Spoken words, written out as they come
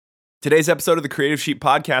Today's episode of the Creative Sheep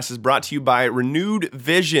Podcast is brought to you by Renewed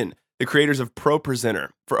Vision, the creators of ProPresenter.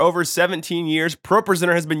 For over 17 years,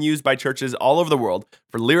 ProPresenter has been used by churches all over the world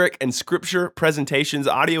for lyric and scripture presentations,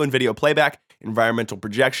 audio and video playback, environmental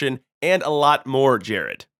projection, and a lot more,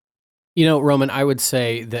 Jared. You know, Roman, I would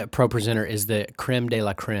say that ProPresenter is the creme de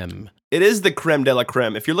la creme. It is the creme de la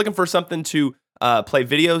creme. If you're looking for something to play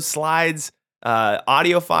videos, slides,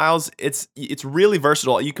 audio files, it's really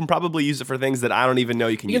versatile. You can probably use it for things that I don't even know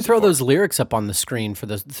you can use it for. You can throw those lyrics up on the screen for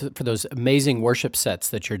those amazing worship sets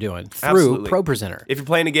that you're doing through ProPresenter. If you're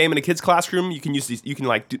playing a game in a kid's classroom, you can use these. You can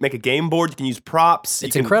make a game board. You can use props.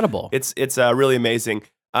 It's incredible. It's really amazing.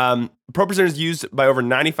 ProPresenter is used by over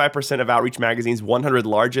 95% of Outreach Magazine's 100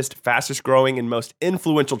 largest, fastest growing, and most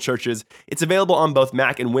influential churches. It's available on both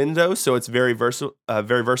Mac and Windows, so it's very versatile.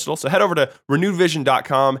 So head over to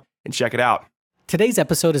renewedvision.com and check it out. Today's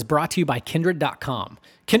episode is brought to you by Kindred.com.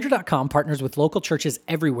 Kindred.com partners with local churches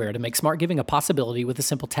everywhere to make smart giving a possibility with a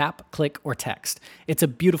simple tap, click, or text. It's a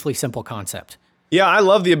beautifully simple concept. Yeah, I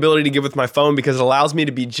love the ability to give with my phone because it allows me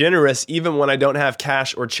to be generous even when I don't have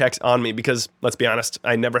cash or checks on me because, let's be honest,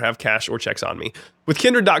 I never have cash or checks on me. With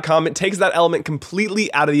Kindred.com, it takes that element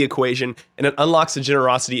completely out of the equation and it unlocks the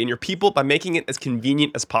generosity in your people by making it as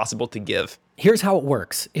convenient as possible to give. Here's how it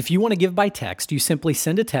works. If you want to give by text, you simply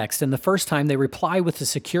send a text and the first time they reply with a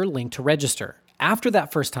secure link to register. After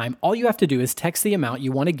that first time, all you have to do is text the amount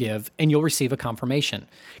you want to give and you'll receive a confirmation.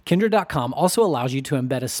 Kindred.com also allows you to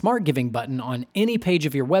embed a smart giving button on any page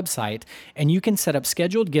of your website, and you can set up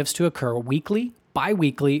scheduled gifts to occur weekly,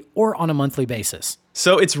 bi-weekly, or on a monthly basis.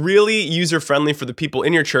 So it's really user-friendly for the people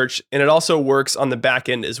in your church, and it also works on the back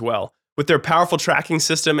end as well. With their powerful tracking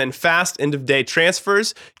system and fast end-of-day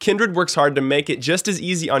transfers, Kindred works hard to make it just as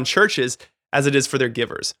easy on churches as it is for their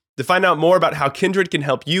givers. To find out more about how Kindred can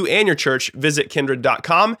help you and your church, visit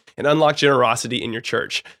kindred.com and unlock generosity in your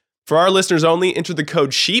church. For our listeners only, enter the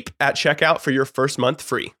code SHEEP at checkout for your first month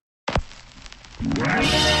free.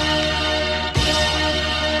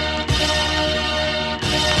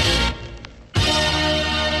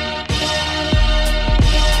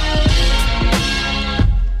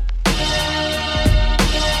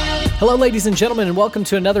 Hello, ladies and gentlemen, and welcome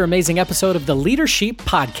to another amazing episode of the Leader Sheep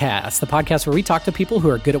Podcast, the podcast where we talk to people who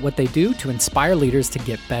are good at what they do to inspire leaders to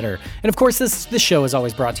get better. And of course, this show is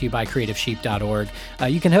always brought to you by creativesheep.org.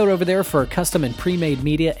 You can head over there for custom and pre-made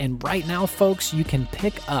media, and right now, folks, you can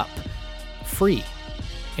pick up free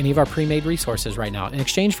any of our pre-made resources right now. In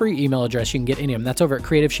exchange for your email address, you can get any of them. That's over at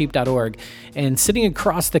creativesheep.org. And sitting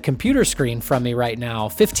across the computer screen from me right now,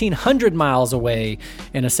 1,500 miles away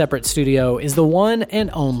in a separate studio, is the one and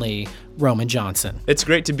only Roman Johnson. It's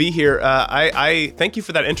great to be here. I thank you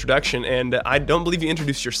for that introduction, and I don't believe you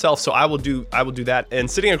introduced yourself, so I will do that. And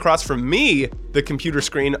sitting across from me, the computer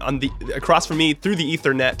screen across from me through the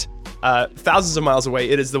Ethernet, thousands of miles away,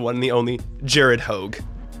 it is the one and the only Jared Hogue.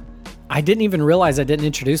 I didn't even realize I didn't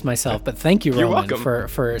introduce myself, but thank you, Roman,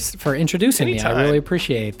 for introducing Anytime. me. I really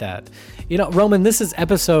appreciate that. You know, Roman, this is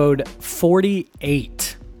episode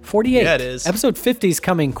 48. 48. Yeah, it is. Episode 50 is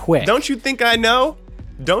coming quick. Don't you think I know?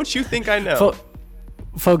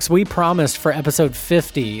 Folks, we promised for episode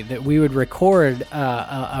 50 that we would record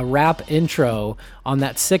a rap intro on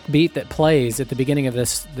that sick beat that plays at the beginning of the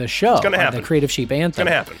show. It's going to happen. The Creative Sheep Anthem. It's going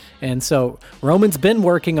to happen. And so Roman's been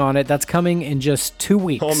working on it. That's coming in just 2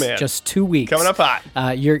 weeks. Oh, man. Just 2 weeks. Coming up hot.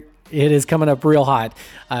 It is coming up real hot.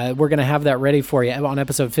 We're going to have that ready for you on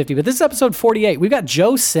episode 50. But this is episode 48. We've got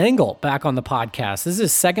Joe Single back on the podcast. This is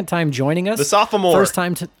his second time joining us. The sophomore.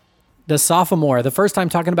 The first time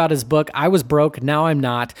talking about his book, I Was Broke, Now I'm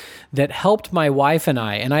Not, that helped my wife and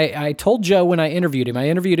I. And I told Joe when I interviewed him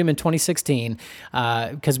in 2016,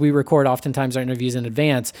 because we record oftentimes our interviews in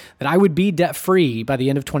advance, that I would be debt-free by the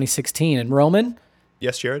end of 2016. And Roman?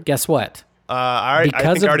 Yes, Jared? Guess what? I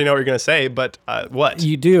think I already know what you're going to say, but what?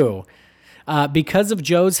 You do. Because of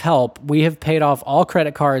Joe's help, we have paid off all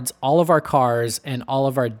credit cards, all of our cars, and all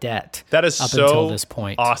of our debt. That is until this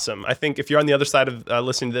point. Awesome. I think if you're on the other side of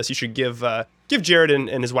listening to this, you should give Jared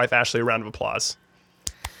and his wife Ashley a round of applause.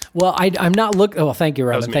 Well, I'm not looking. Oh, thank you,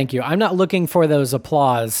 Roman. Thank you. I'm not looking for those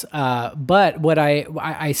applause. But what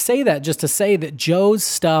I say that just to say that Joe's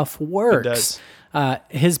stuff works. It does.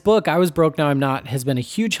 His book, I Was Broke, Now I'm Not, has been a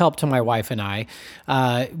huge help to my wife and I.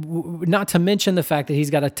 Not to mention the fact that he's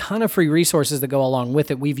got a ton of free resources that go along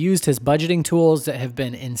with it. We've used his budgeting tools that have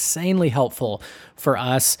been insanely helpful for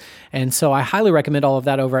us. And so I highly recommend all of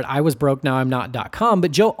that over at iwasbrokenowimnot.com.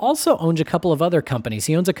 But Joe also owns a couple of other companies.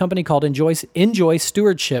 He owns a company called Enjoy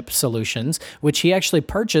Stewardship Solutions, which he actually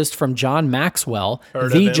purchased from John Maxwell,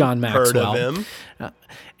 John Maxwell. Heard of him.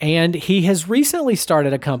 And he has recently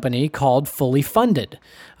started a company called Fully Funded.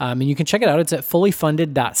 And you can check it out. It's at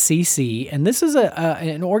fullyfunded.cc. And this is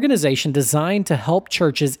an organization designed to help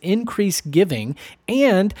churches increase giving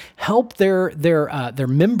and help their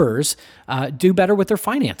members do better with their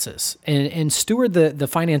finances and steward the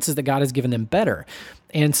finances that God has given them better.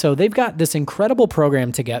 And so they've got this incredible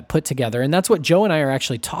program to get put together, and that's what Joe and I are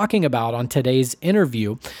actually talking about on today's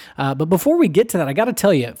interview. But before we get to that, I got to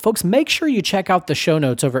tell you, folks, make sure you check out the show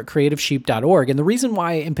notes over at creativesheep.org. And the reason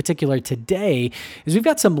why, in particular today, is we've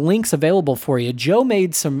got some links available for you. Joe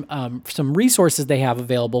made some resources they have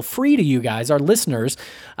available free to you guys, our listeners.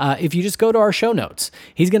 If you just go to our show notes,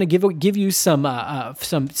 he's going to give you some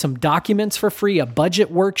documents for free, a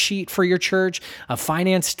budget worksheet for your church, a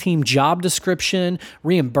finance team job description,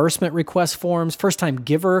 reimbursement request forms, first-time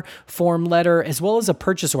giver form letter, as well as a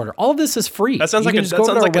purchase order. All of this is free. That sounds like a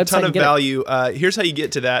ton of value. Here's how you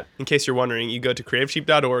get to that, in case you're wondering. You go to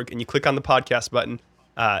creativesheep.org and you click on the podcast button,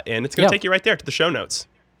 and it's going to take you right there to the show notes.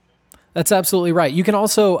 That's absolutely right. You can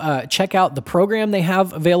also check out the program they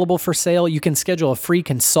have available for sale. You can schedule a free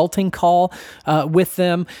consulting call with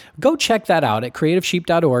them. Go check that out at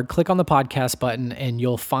creativesheep.org. Click on the podcast button, and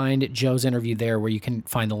you'll find Joe's interview there where you can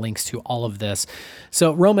find the links to all of this.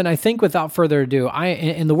 So, Roman, I think without further ado,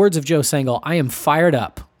 in the words of Joe Sengel, I am fired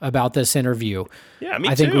up about this interview. Yeah, me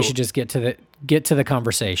too. I think we should just get to the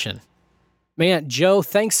conversation. Man, Joe,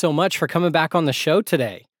 thanks so much for coming back on the show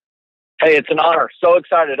today. Hey, it's an honor. So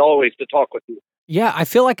excited always to talk with you. Yeah, I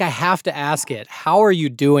feel like I have to ask it. How are you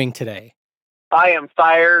doing today? I am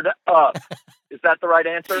fired up. Is that the right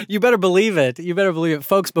answer? You better believe it.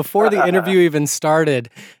 Folks, before the interview even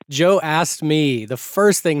started, Joe asked me, the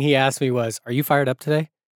first thing he asked me was, "Are you fired up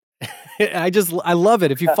today?" I love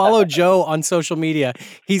it. If you follow Joe on social media,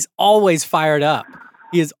 he's always fired up.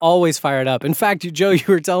 He is always fired up. In fact, Joe, you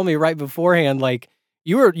were telling me right beforehand, like,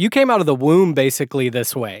 you came out of the womb basically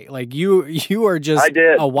this way. Like you are just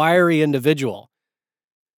a wiry individual.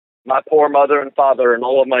 My poor mother and father and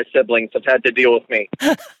all of my siblings have had to deal with me.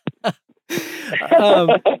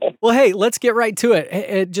 Well, hey, let's get right to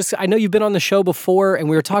it. I know you've been on the show before, and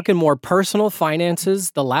we were talking more personal finances.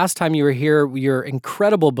 The last time you were here, your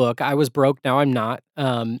incredible book, I Was Broke, Now I'm Not.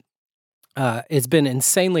 It's been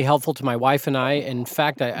insanely helpful to my wife and I. In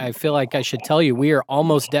fact, I feel like I should tell you, we are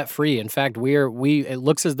almost debt free. In fact, it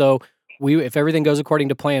looks as though if everything goes according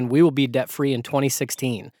to plan, we will be debt free in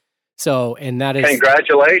 2016. So, and that is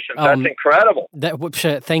congratulations. That's incredible.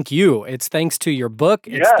 Thank you. It's thanks to your book.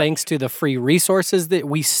 It's thanks to the free resources that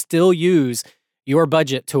we still use your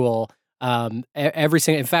budget tool. In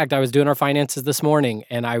fact, I was doing our finances this morning,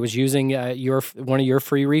 and I was using one of your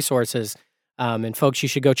free resources. And folks, you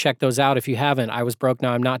should go check those out if you haven't.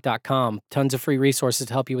 IWasBrokeNowI'mNot.com. Tons of free resources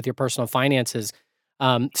to help you with your personal finances.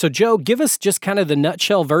 So Joe, give us just kind of the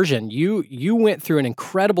nutshell version. You went through an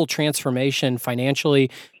incredible transformation financially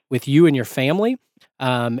with you and your family,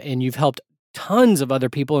 and you've helped tons of other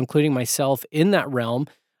people, including myself, in that realm,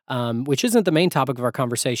 which isn't the main topic of our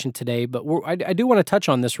conversation today, but I do want to touch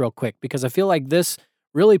on this real quick because I feel like this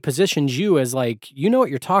really positions you as like, you know what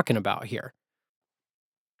you're talking about here.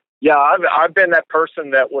 Yeah, I've been that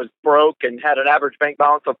person that was broke and had an average bank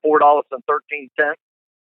balance of $4.13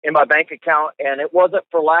 in my bank account, and it wasn't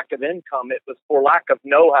for lack of income; it was for lack of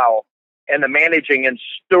know-how and the managing and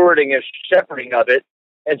stewarding and shepherding of it.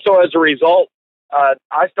 And so, as a result,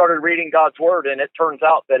 I started reading God's Word, and it turns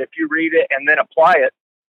out that if you read it and then apply it,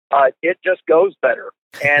 it just goes better,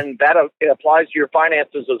 and that it applies to your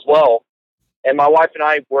finances as well. And my wife and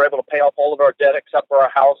I were able to pay off all of our debt except for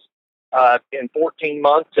our house in 14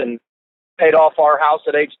 months, and paid off our house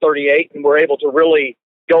at age 38, and we're able to really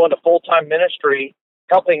go into full-time ministry,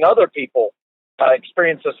 helping other people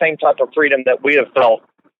experience the same type of freedom that we have felt.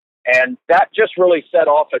 And that just really set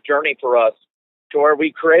off a journey for us to where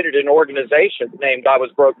we created an organization named I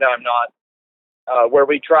Was Broke, Now I'm Not, where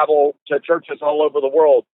we travel to churches all over the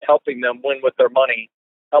world, helping them win with their money,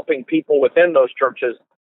 helping people within those churches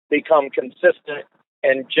become consistent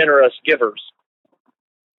and generous givers.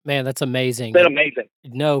 Man, that's amazing. It's been amazing.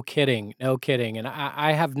 No kidding. And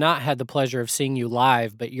I have not had the pleasure of seeing you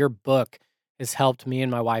live, but your book has helped me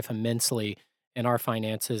and my wife immensely in our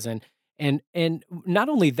finances. And not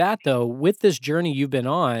only that, though, with this journey you've been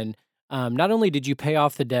on, not only did you pay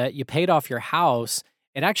off the debt, you paid off your house.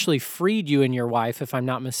 It actually freed you and your wife, if I'm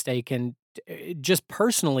not mistaken, just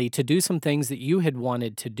personally to do some things that you had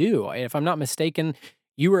wanted to do. If I'm not mistaken,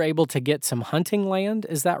 you were able to get some hunting land.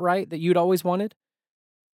 Is that right? That you'd always wanted?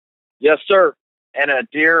 Yes, sir. And a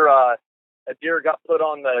deer got put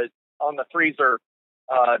on the freezer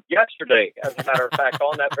yesterday, as a matter of fact,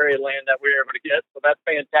 on that very land that we were able to get. So that's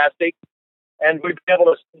fantastic. And we've been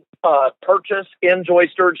able to purchase Enjoy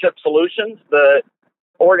Stewardship Solutions, the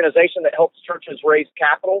organization that helps churches raise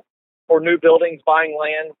capital for new buildings, buying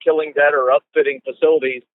land, killing debt, or upfitting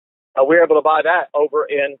facilities. We were able to buy that over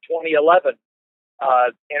in 2011.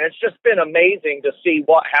 And it's just been amazing to see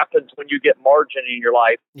what happens when you get margin in your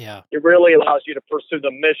life. Yeah. It really allows you to pursue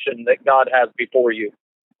the mission that God has before you.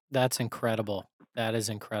 That's incredible. That is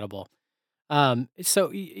incredible.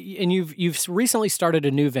 So, and you've recently started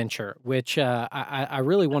a new venture, which I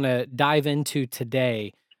really want to dive into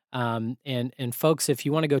today. And folks, if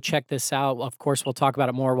you want to go check this out, of course, we'll talk about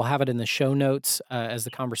it more. We'll have it in the show notes as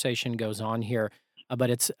the conversation goes on here. But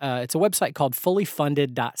it's a website called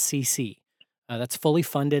fullyfunded.cc. That's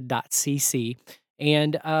fullyfunded.cc.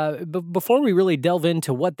 And before we really delve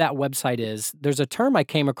into what that website is, there's a term I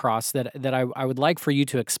came across that I would like for you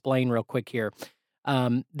to explain real quick here.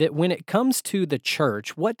 That when it comes to the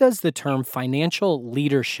church, what does the term financial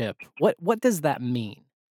leadership, what does that mean?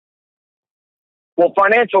 Well,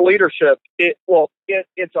 financial leadership, it's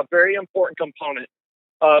a very important component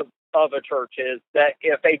of a church. Is that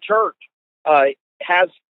if a church has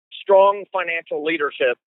strong financial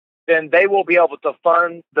leadership, then they will be able to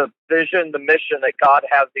fund the vision, the mission that God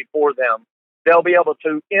has before them. They'll be able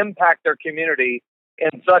to impact their community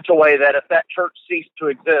in such a way that if that church ceased to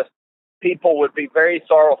exist, people would be very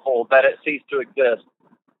sorrowful that it ceased to exist.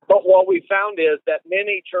 But what we found is that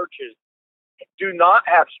many churches do not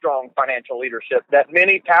have strong financial leadership, that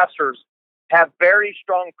many pastors have very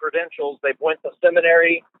strong credentials. They've went to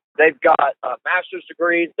seminary, they've got master's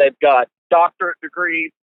degrees, they've got doctorate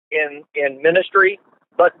degrees in ministry,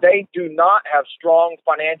 but they do not have strong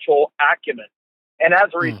financial acumen. And as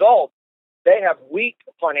a result, they have weak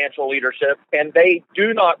financial leadership, and they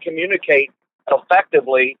do not communicate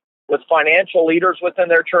effectively with financial leaders within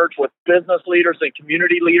their church, with business leaders and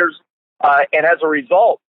community leaders. And as a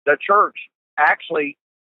result, the church actually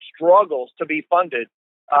struggles to be funded.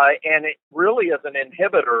 And it really is an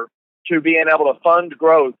inhibitor to being able to fund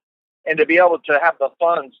growth and to be able to have the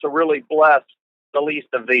funds to really bless the least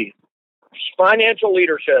of these. Financial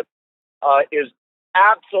leadership is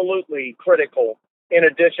absolutely critical in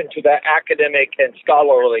addition to that academic and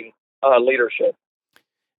scholarly leadership.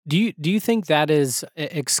 Do you think that is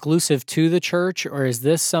exclusive to the church, or is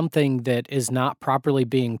this something that is not properly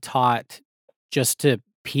being taught just to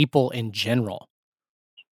people in general?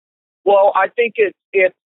 Well, I think it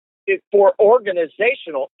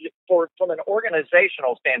from an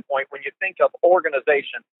organizational standpoint, when you think of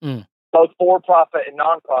organization, both for-profit and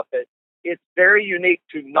non-profit, it's very unique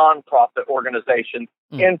to non-profit organizations,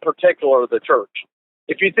 in particular the church.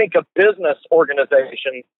 If you think of business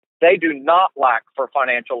organizations, they do not lack for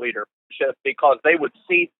financial leadership because they would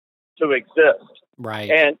cease to exist.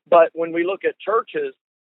 Right. But when we look at churches,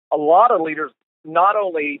 a lot of leaders not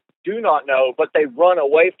only do not know, but they run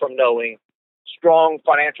away from knowing strong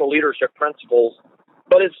financial leadership principles.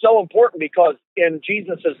 But it's so important because in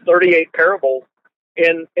Jesus's 38 parables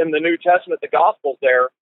in the New Testament, the Gospels there,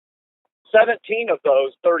 17 of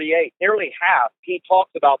those 38, nearly half, he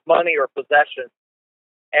talks about money or possessions.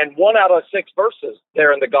 And 1 out of 6 verses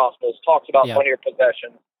there in the Gospels talks about money or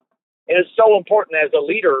possession. And it's so important as a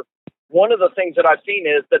leader. One of the things that I've seen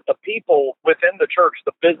is that the people within the church,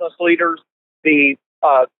 the business leaders, the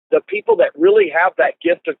people that really have that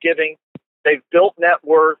gift of giving, they've built net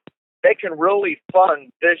worth, they can really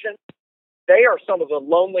fund vision. They are some of the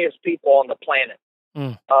loneliest people on the planet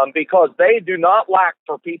because they do not lack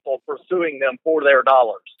for people pursuing them for their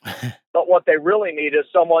dollars. But what they really need is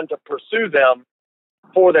someone to pursue them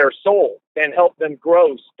for their soul and help them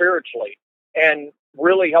grow spiritually and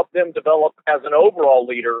really help them develop as an overall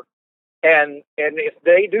leader. And if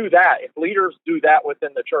they do that, if leaders do that within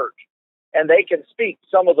the church, and they can speak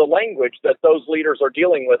some of the language that those leaders are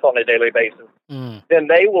dealing with on a daily basis, then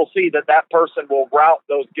they will see that person will route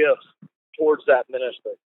those gifts towards that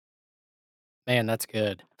ministry. Man, that's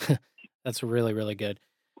good. That's really, really good.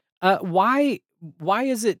 Why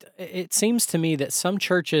is it seems to me that some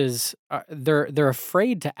churches they're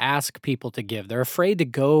afraid to ask people to give. They're afraid to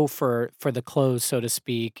go for the close, so to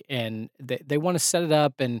speak, and they want to set it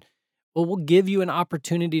up and we'll give you an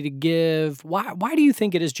opportunity to give. Why do you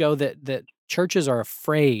think it is, Joe, that churches are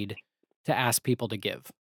afraid to ask people to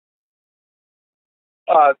give?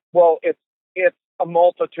 Well, it's a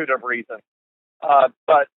multitude of reasons,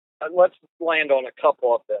 but let's land on a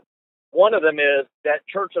couple of them. One of them is that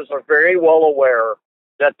churches are very well aware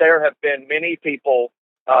that there have been many people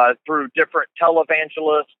through different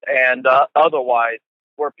televangelists and otherwise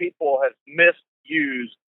where people have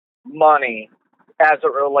misused money as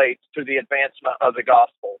it relates to the advancement of the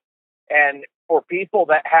gospel. And for people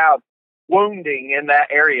that have wounding in that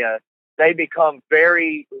area, they become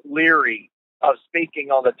very leery of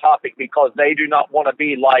speaking on the topic because they do not want to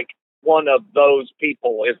be like one of those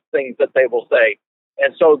people, is things that they will say.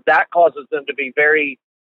 And so that causes them to be very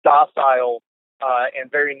docile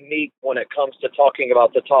and very meek when it comes to talking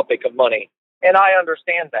about the topic of money. And I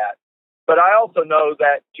understand that. But I also know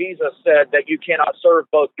that Jesus said that you cannot serve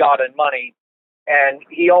both God and money. And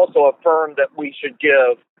he also affirmed that we should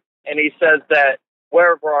give. And he says that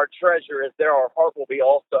wherever our treasure is, there our heart will be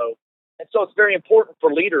also. And so it's very important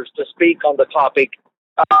for leaders to speak on the topic.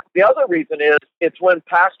 The other reason is it's when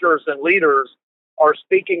pastors and leaders are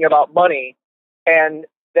speaking about money and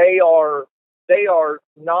they are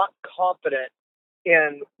not confident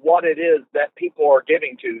in what it is that people are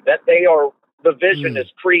giving to, that the vision is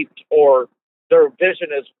creeped, or their vision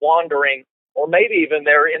is wandering, or maybe even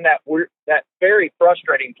they're in that very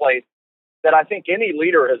frustrating place that I think any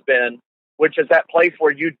leader has been, which is that place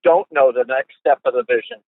where you don't know the next step of the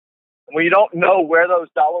vision. When you don't know where those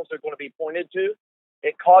dollars are going to be pointed to,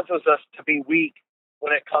 it causes us to be weak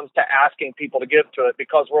when it comes to asking people to give to it,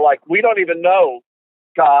 because we're like, we don't even know,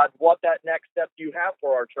 God, what that next step you have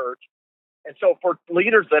for our church. And so for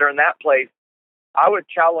leaders that are in that place, I would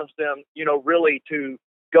challenge them, really to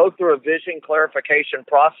go through a vision clarification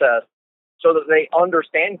process so that they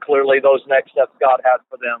understand clearly those next steps God has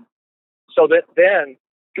for them, so that then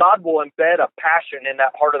God will embed a passion in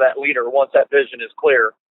that heart of that leader once that vision is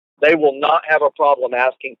clear. They will not have a problem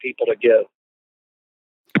asking people to give.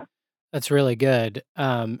 That's really good.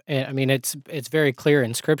 And I mean, it's very clear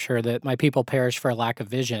in Scripture that my people perish for a lack of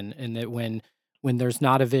vision, and that when there's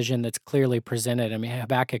not a vision that's clearly presented, I mean,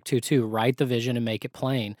 Habakkuk 2:2, write the vision and make it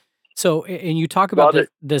plain. So, and you talk about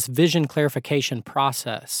this vision clarification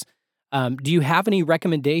process. Do you have any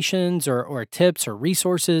recommendations or tips or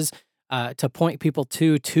resources to point people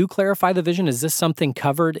to clarify the vision? Is this something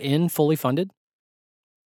covered in Fully Funded?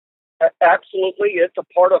 Absolutely. It's a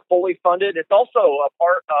part of Fully Funded. It's also a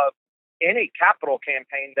part of any capital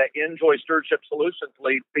campaign that Enjoy Stewardship Solutions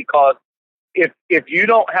leads, because if you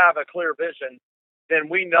don't have a clear vision, then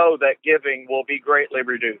we know that giving will be greatly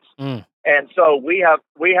reduced. And so we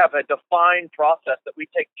have a defined process that we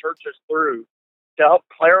take churches through to help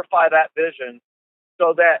clarify that vision,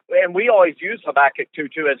 so that, and we always use Habakkuk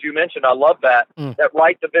 2:2, as you mentioned. I love that, that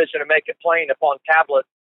write the vision and make it plain upon tablets,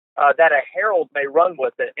 that a herald may run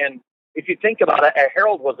with it. And if you think about it, a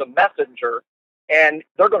herald was a messenger, and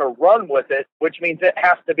they're going to run with it, which means it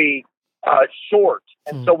has to be short.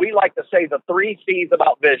 And so we like to say the 3 C's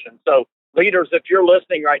about vision. So leaders, if you're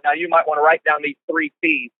listening right now, you might want to write down these 3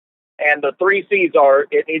 C's. And the 3 C's are,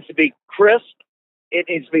 it needs to be crisp, it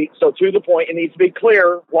needs to be, so to the point, it needs to be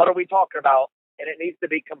clear, what are we talking about? And it needs to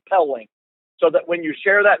be compelling, so that when you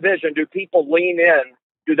share that vision, do people lean in?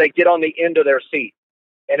 Do they get on the end of their seat?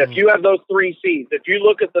 And if you have those 3 C's, if you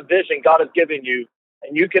look at the vision God has given you,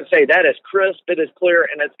 and you can say that is crisp, it is clear,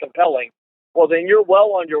 and it's compelling, well, then you're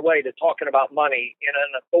well on your way to talking about money in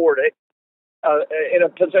an authority, in a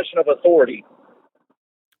position of authority.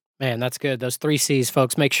 Man, that's good. Those 3 C's,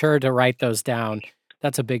 folks, make sure to write those down.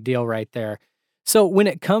 That's a big deal right there. So when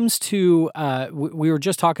it comes to, we were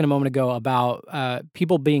just talking a moment ago about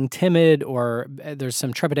people being timid, or there's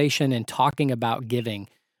some trepidation in talking about giving.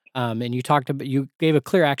 And you gave a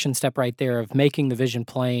clear action step right there of making the vision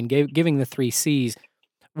plain, giving the 3 C's.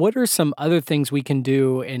 What are some other things we can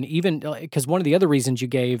do? And even because one of the other reasons you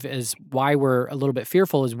gave is why we're a little bit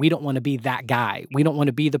fearful is we don't want to be that guy. We don't want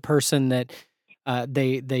to be the person that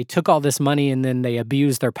they took all this money and then they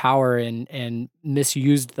abused their power and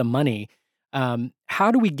misused the money.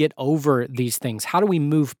 How do we get over these things? How do we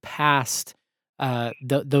move past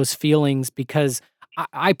those feelings? Because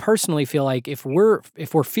I personally feel like if we're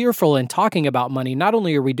fearful in talking about money, not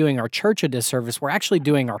only are we doing our church a disservice, we're actually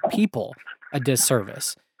doing our people a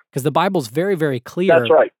disservice, because the Bible's very, very clear.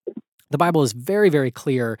 That's right. The Bible is very, very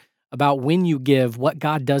clear about when you give, what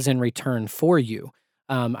God does in return for you.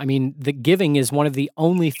 I mean, the giving is one of the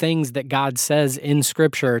only things that God says in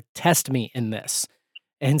Scripture, test me in this.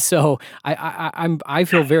 And so I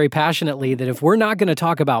feel very passionately that if we're not going to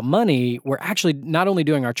talk about money, we're actually not only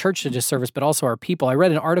doing our church a disservice, but also our people. I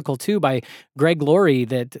read an article too by Greg Laurie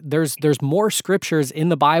that there's more scriptures in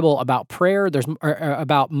the Bible about prayer,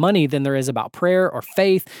 about money than there is about prayer or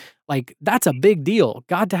faith. Like, that's a big deal.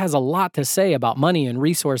 God has a lot to say about money and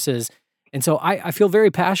resources. And so I feel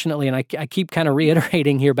very passionately, and I keep kind of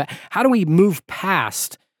reiterating here, but how do we move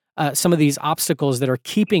past some of these obstacles that are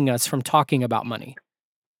keeping us from talking about money?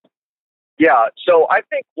 Yeah, so I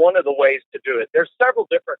think one of the ways to do it, there's several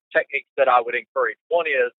different techniques that I would encourage. One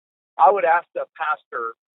is I would ask the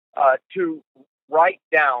pastor to write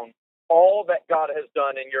down all that God has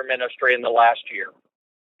done in your ministry in the last year.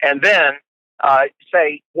 And then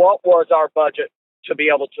say, what was our budget to be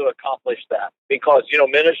able to accomplish that? Because,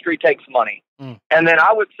 ministry takes money. And then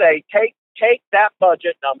I would say, take that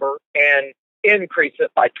budget number and increase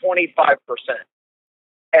it by 25%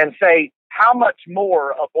 and say, how much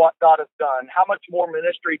more of what God has done, how much more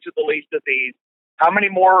ministry to the least of these, how many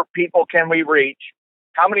more people can we reach,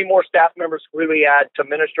 how many more staff members could we add to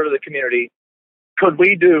minister to the community could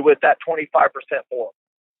we do with that 25% more?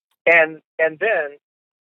 And then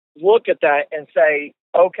look at that and say,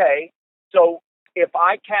 okay, so if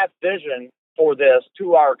I cast vision for this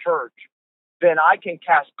to our church, then I can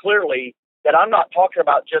cast clearly that I'm not talking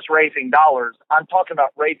about just raising dollars. I'm talking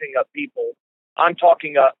about raising up people. I'm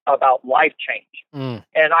talking about life change.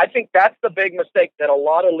 And I think that's the big mistake that a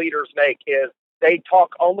lot of leaders make is they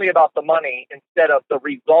talk only about the money instead of the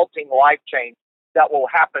resulting life change that will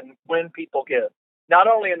happen when people give, not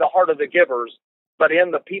only in the heart of the givers, but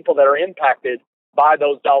in the people that are impacted by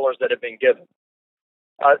those dollars that have been given.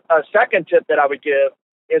 A second tip that I would give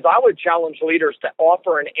is I would challenge leaders to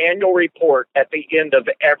offer an annual report at the end of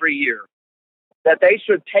every year, that they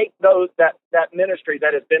should take that ministry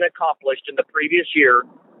that has been accomplished in the previous year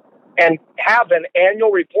and have an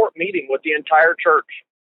annual report meeting with the entire church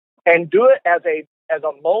and do it as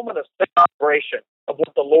a moment of celebration of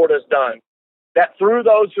what the Lord has done. That through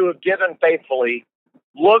those who have given faithfully,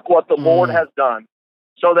 look what the Lord has done,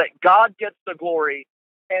 so that God gets the glory.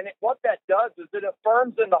 And what that does is it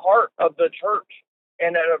affirms in the heart of the church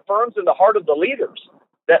and it affirms in the heart of the leaders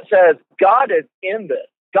that says, God is in this.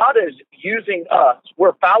 God is using us.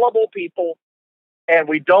 We're fallible people and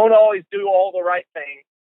we don't always do all the right things.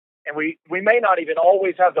 And we may not even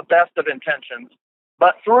always have the best of intentions,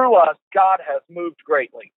 but through us, God has moved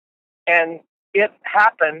greatly. And it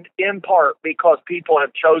happened in part because people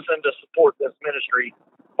have chosen to support this ministry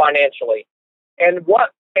financially. And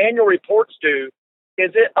what annual reports do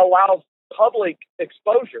is it allows public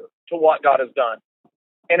exposure to what God has done.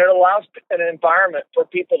 And it allows an environment for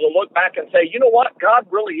people to look back and say, you know what, God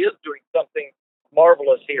really is doing something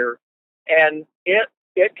marvelous here. And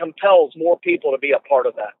it compels more people to be a part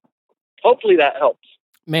of that. Hopefully that helps.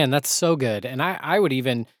 Man, that's so good. And I would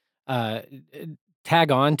even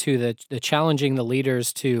tag on to the challenging the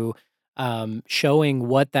leaders to showing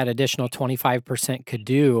what that additional 25% could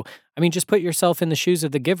do. I mean, just put yourself in the shoes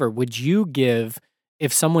of the giver. Would you give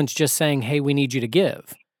if someone's just saying, hey, we need you to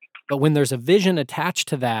give? But when there's a vision attached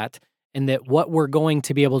to that and that what we're going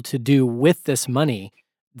to be able to do with this money,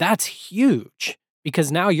 that's huge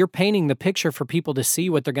because now you're painting the picture for people to see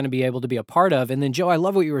what they're going to be able to be a part of. And then, Joe, I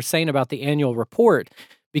love what you were saying about the annual report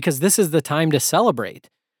because this is the time to celebrate.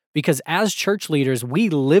 Because as church leaders, we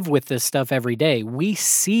live with this stuff every day. We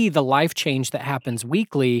see the life change that happens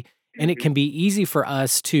weekly, and it can be easy for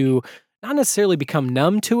us to not necessarily become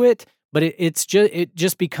numb to it, but it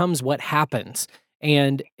just becomes what happens.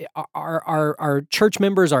 And our church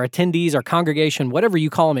members, our attendees, our congregation, whatever you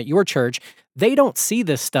call them at your church, they don't see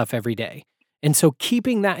this stuff every day. And so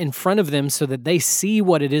keeping that in front of them so that they see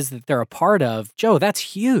what it is that they're a part of, Joe, that's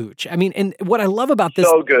huge. I mean, and what I love about this,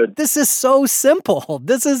 so good. This is so simple.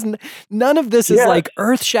 None of this is like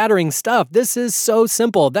earth-shattering stuff. This is so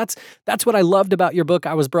simple. That's what I loved about your book,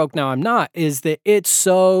 I Was Broke, Now I'm Not, is that it's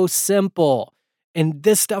so simple. And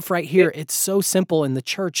this stuff right here, it's so simple in the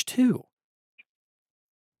church too.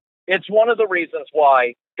 It's one of the reasons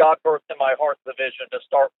why God birthed in my heart the vision to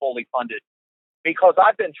start Fully Funded. Because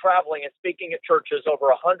I've been traveling and speaking at churches over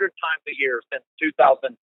 100 times a year since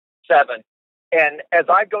 2007. And as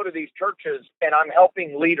I go to these churches and I'm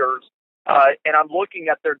helping leaders and I'm looking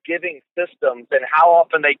at their giving systems and how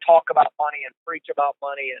often they talk about money and preach about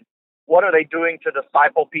money and what are they doing to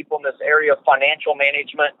disciple people in this area of financial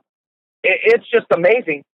management, it's just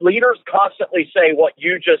amazing. Leaders constantly say what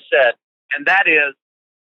you just said, and that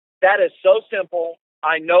is so simple.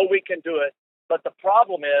 I know we can do it, but the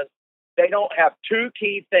problem is they don't have two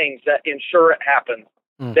key things that ensure it happens.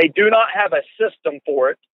 They do not have a system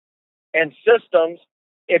for it. And systems,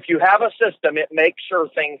 if you have a system, it makes sure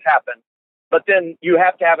things happen. But then you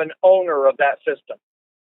have to have an owner of that system.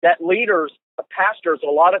 That leaders, pastors,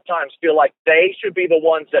 a lot of times feel like they should be the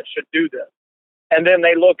ones that should do this. And then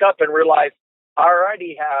they look up and realize, I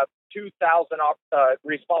already have 2,000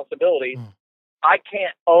 responsibilities. I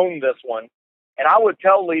can't own this one. And I would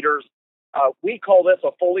tell leaders, we call this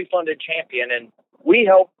a fully funded champion, and we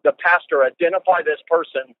help the pastor identify this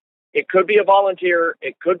person. It could be a volunteer.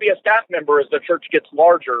 It could be a staff member as the church gets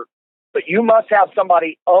larger, but you must have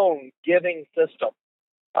somebody own giving system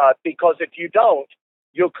because if you don't,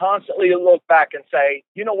 you'll constantly look back and say,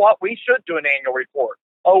 you know what, we should do an annual report.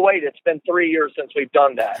 Oh, wait, it's been 3 years since we've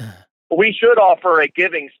done that. We should offer a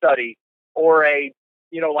giving study or a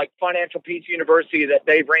like Financial Peace University that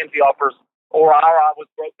Dave Ramsey offers, or I was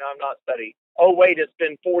broke, now I'm not studying. Oh, wait, it's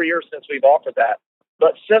been 4 years since we've offered that.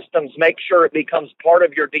 But systems make sure it becomes part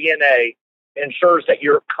of your DNA, ensures that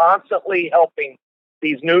you're constantly helping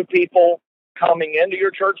these new people coming into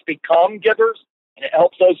your church become givers, and it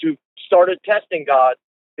helps those who started testing God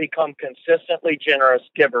become consistently generous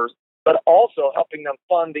givers, but also helping them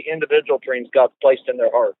fund the individual dreams God's placed in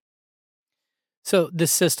their heart. So the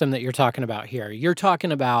system that you're talking about here, you're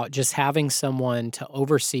talking about just having someone to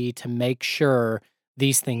oversee to make sure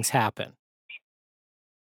these things happen.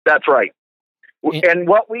 That's right. And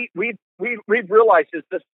what we've realized is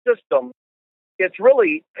this system, it's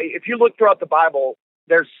really, if you look throughout the Bible,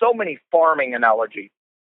 there's so many farming analogies.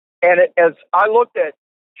 And as I looked at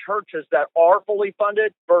churches that are fully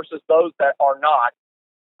funded versus those that are not,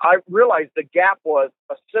 I realized the gap was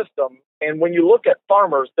a system. And when you look at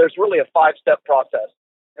farmers, there's really a 5-step process.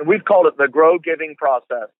 And we've called it the grow giving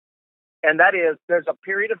process. And that is, there's a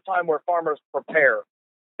period of time where farmers prepare.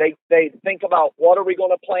 They think about, what are we going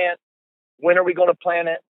to plant? When are we going to plant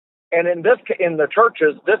it? And in the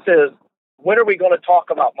churches, this is, when are we going to talk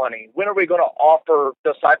about money? When are we going to offer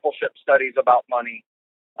discipleship studies about money?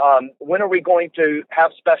 When are we going to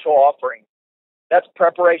have special offerings? That's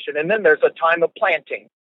preparation. And then there's a time of planting.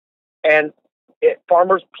 And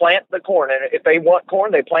farmers plant the corn. And if they want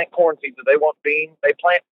corn, they plant corn seeds. If they want beans, they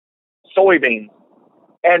plant soybeans.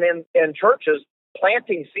 And in churches,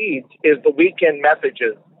 planting seeds is the weekend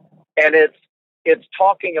messages. And it's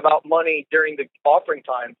talking about money during the offering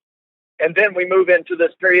time. And then we move into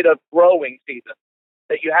this period of growing season,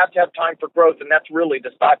 that you have to have time for growth, and that's really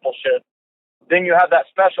discipleship. Then you have that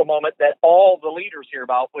special moment that all the leaders hear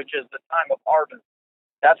about, which is the time of harvest.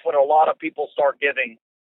 That's when a lot of people start giving,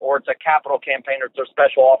 or it's a capital campaign, or it's a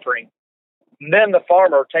special offering. And then the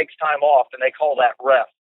farmer takes time off, and they call that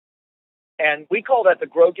rest. And we call that the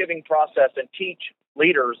grow giving process, and teach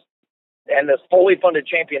leaders and this fully funded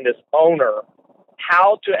champion, this owner,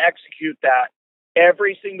 how to execute that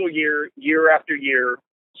every single year, year after year,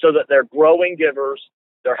 so that they're growing givers,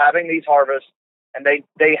 they're having these harvests, and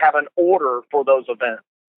they have an order for those events.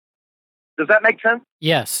 Does that make sense?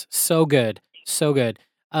 Yes, so good, so good.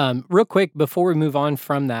 Real quick, before we move on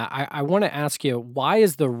from that, I want to ask you, why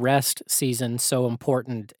is the rest season so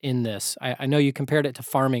important in this? I know you compared it to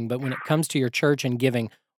farming, but when it comes to your church and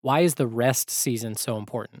giving, why is the rest season so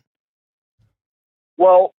important?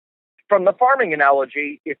 Well, from the farming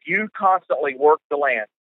analogy, if you constantly work the land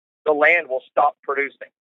will stop producing.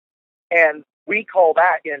 And we call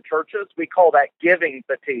that in churches, we call that giving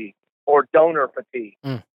fatigue or donor fatigue.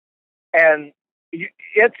 And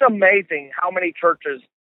it's amazing how many churches,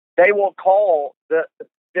 they will call the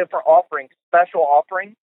different offerings special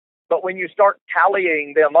offerings, but when you start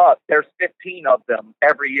tallying them up, there's 15 of them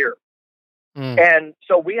every year. And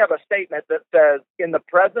so we have a statement that says, in the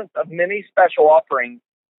presence of many special offerings,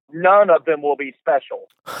 none of them will be special.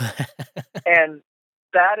 And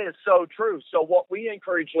that is so true. So what we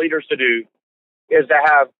encourage leaders to do is to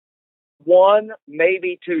have 1,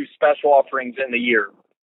 maybe 2 special offerings in the year.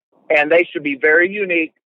 And they should be very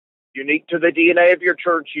unique to the DNA of your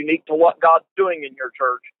church, unique to what God's doing in your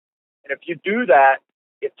church. And if you do that,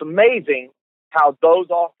 it's amazing how those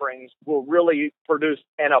offerings will really produce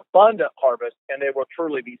an abundant harvest, and they will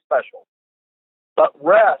truly be special. But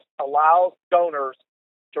rest allows donors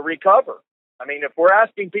to recover. I mean, if we're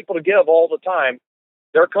asking people to give all the time,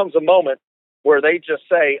 there comes a moment where they just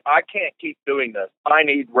say, I can't keep doing this. I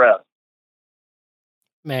need rest.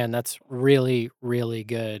 Man, that's really, really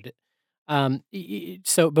good.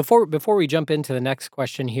 So before we jump into the next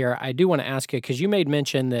question here, I do want to ask you, because you made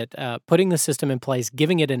mention that putting the system in place,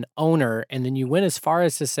 giving it an owner, and then you went as far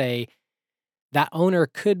as to say that owner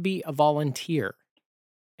could be a volunteer.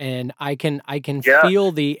 And I can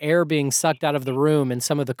feel the air being sucked out of the room in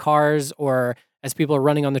some of the cars, or as people are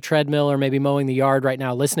running on the treadmill or maybe mowing the yard right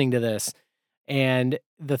now listening to this. And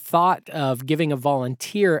the thought of giving a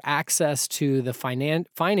volunteer access to the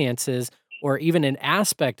finances, or even an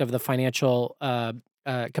aspect of the financial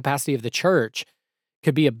capacity of the church,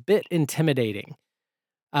 could be a bit intimidating.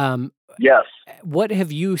 Yes. What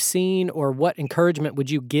have you seen, or what encouragement would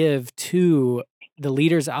you give to the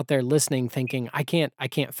leaders out there listening, thinking, I can't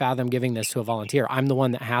fathom giving this to a volunteer. I'm the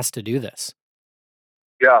one that has to do this.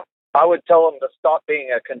 Yeah. I would tell them to stop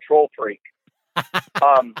being a control freak.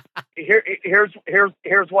 Here's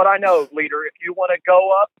what I know, leader. If you want to go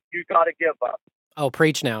up, you got to give up. Oh,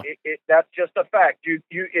 preach now. That's just a fact.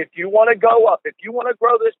 If you want to go up, if you want to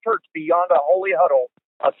grow this church beyond a holy huddle,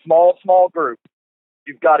 a small group,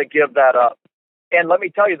 you've got to give that up. And let me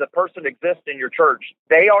tell you, the person exists in your church.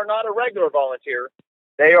 They are not a regular volunteer.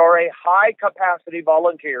 They are a high capacity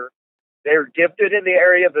volunteer. They're gifted in the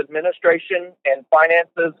area of administration and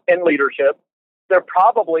finances and leadership. They're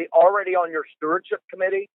probably already on your stewardship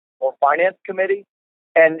committee or finance committee.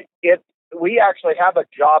 And we actually have a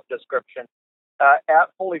job description at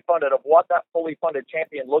Fully Funded of what that fully funded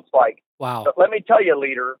champion looks like. Wow. But let me tell you,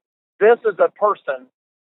 leader, this is a person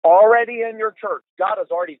already in your church. God has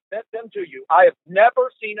already sent them to you. I have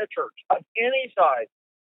never seen a church of any size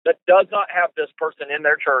that does not have this person in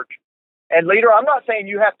their church. And leader, I'm not saying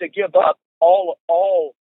you have to give up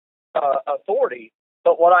all authority,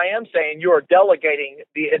 but what I am saying, you are delegating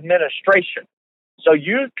the administration. So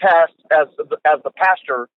you cast as the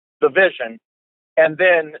pastor the vision, and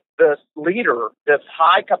then this leader, this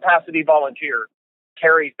high capacity volunteer,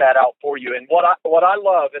 carries that out for you. And what I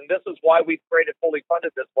love, and this is why we've created Fully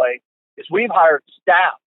Funded this way, is we've hired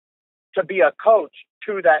staff to be a coach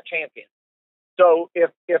to that champion. So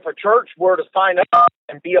if a church were to sign up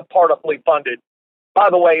and be a part of Fully Funded, by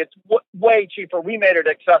the way, it's way cheaper. We made it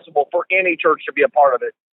accessible for any church to be a part of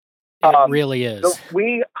it. It really is. So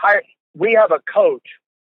we have a coach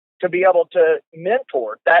to be able to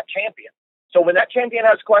mentor that champion. So when that champion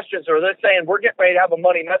has questions or they're saying, we're getting ready to have a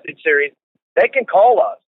money message series, they can call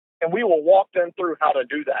us and we will walk them through how to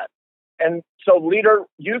do that. And so, leader,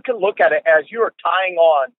 you can look at it as you are tying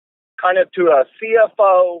on kind of to a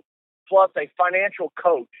CFO plus a financial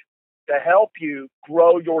coach to help you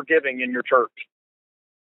grow your giving in your church.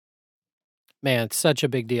 Man, it's such a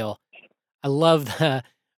big deal. I love that.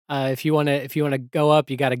 If you want to go up,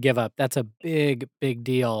 you got to give up. That's a big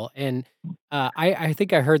deal. And I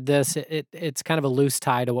think I heard this. It's kind of a loose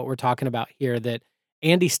tie to what we're talking about here. That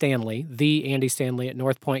Andy Stanley, the Andy Stanley at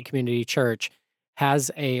North Point Community Church,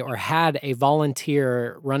 had a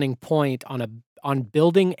volunteer running point on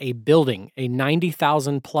building a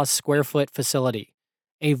 90,000 plus square foot facility.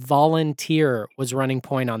 A volunteer was running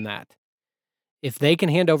point on that. If they can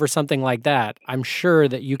hand over something like that, I'm sure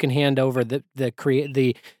that you can hand over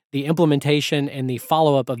the implementation and the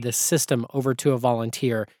follow-up of this system over to a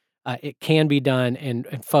volunteer. It can be done.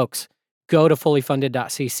 And folks, go to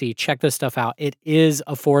fullyfunded.cc. Check this stuff out. It is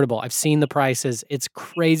affordable. I've seen the prices. It's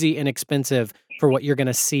crazy inexpensive for what you're going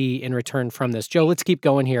to see in return from this. Joe, let's keep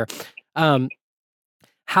going here.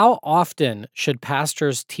 How often should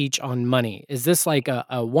pastors teach on money? Is this like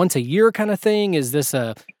a once a year kind of thing? Is this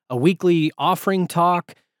a weekly offering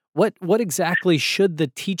talk? What exactly should the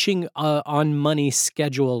teaching on money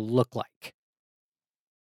schedule look like?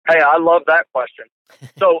 Hey, I love that question.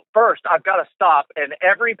 So first, I've got to stop, and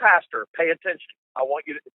every pastor, pay attention. I want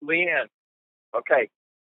you to lean in. Okay.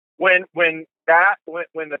 When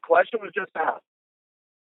the question was just asked,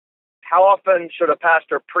 how often should a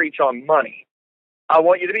pastor preach on money? I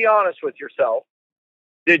want you to be honest with yourself.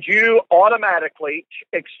 Did you automatically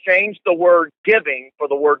exchange the word giving for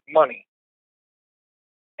the word money?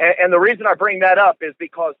 And the reason I bring that up is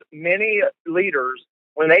because many leaders,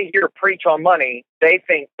 when they hear preach on money, they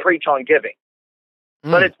think preach on giving.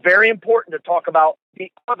 But it's very important to talk about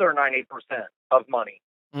the other 90% of money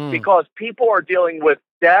because people are dealing with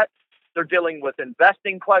debt. They're dealing with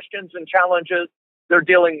investing questions and challenges. They're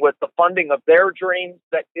dealing with the funding of their dreams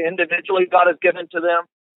that individually God has given to them.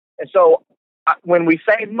 And so when we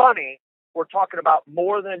say money, we're talking about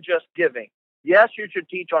more than just giving. Yes, you should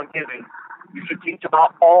teach on giving. You should teach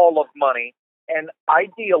about all of money. And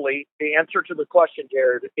ideally, the answer to the question,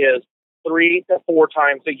 Jared, is 3 to 4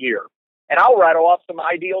 times a year. And I'll rattle off some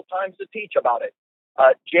ideal times to teach about it.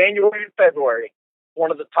 January and February, one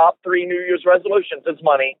of the top 3 New Year's resolutions is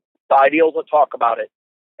money. The ideal to talk about it.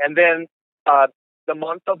 And then the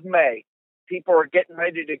month of May, people are getting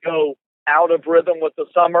ready to go out of rhythm with the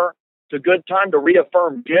summer. It's a good time to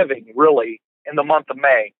reaffirm giving, really, in the month of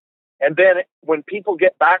May. And then when people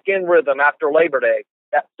get back in rhythm after Labor Day,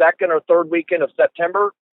 that second or third weekend of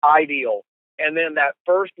September, ideal. And then that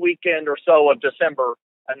first weekend or so of December,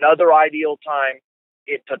 another ideal time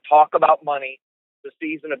to talk about money. The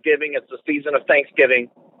season of giving, it's the season of Thanksgiving.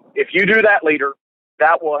 If you do that, leader,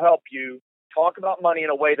 that will help you talk about money in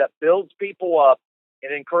a way that builds people up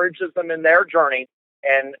and encourages them in their journey.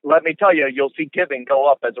 And let me tell you, you'll see giving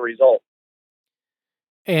go up as a result.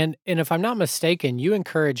 And if I'm not mistaken, you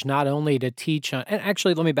encourage not only to teach on, and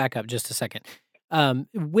actually, let me back up just a second.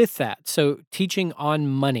 With that, so teaching on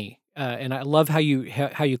money, and I love how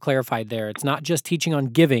you clarified there. It's not just teaching on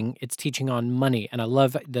giving; it's teaching on money. And I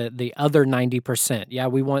love the other 90%. Yeah,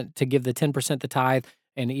 we want to give the 10% the tithe,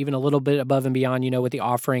 and even a little bit above and beyond, with the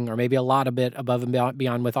offering, or maybe a lot of bit above and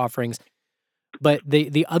beyond with offerings. But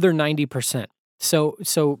the other 90%.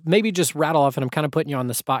 So maybe just rattle off, and I'm kind of putting you on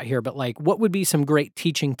the spot here, but like, what would be some great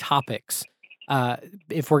teaching topics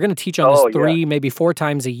If we're going to teach on this 3, maybe 4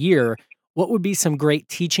 times a year, what would be some great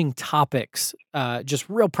teaching topics, just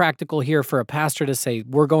real practical here for a pastor to say,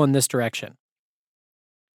 we're going this direction?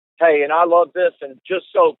 Hey, and I love this. And just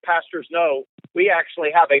so pastors know, we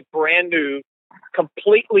actually have a brand new,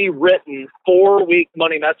 completely written 4-week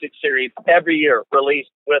money message series every year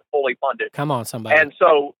released with Fully Funded. Come on, somebody. And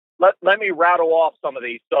so let me rattle off some of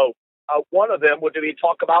these. So one of them would be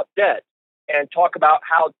talk about debt and talk about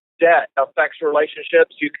how debt affects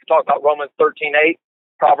relationships. You could talk about Romans 13:8,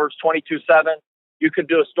 Proverbs 22:7. You could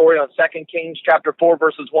do a story on 2 Kings chapter 4,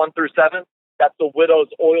 verses 1 through 7. That's the widow's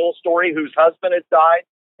oil story, whose husband had died.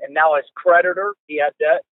 And now as creditor, he had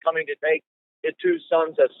debt, coming to take his 2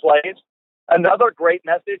 sons as slaves. Another great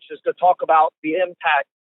message is to talk about the impact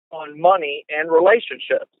on money and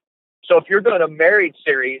relationships. So if you're doing a marriage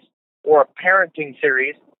series or a parenting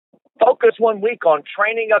series, focus 1 week on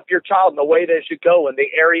training up your child in the way they should go in the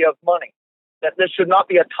area of money. That this should not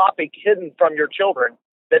be a topic hidden from your children,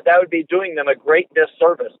 that would be doing them a great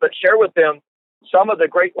disservice. But share with them some of the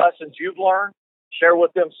great lessons you've learned. Share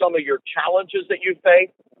with them some of your challenges that you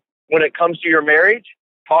face when it comes to your marriage.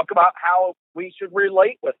 Talk about how we should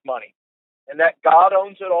relate with money and that God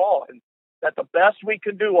owns it all, and that the best we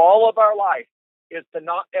can do all of our life is to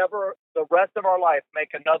not ever, the rest of our life,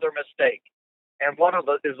 make another mistake. And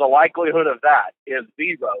the likelihood of that is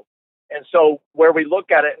 0. And so where we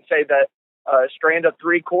look at it and say that a strand of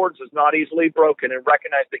 3 cords is not easily broken, and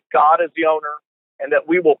recognize that God is the owner, and that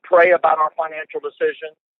we will pray about our financial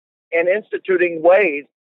decisions, and instituting ways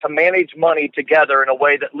to manage money together in a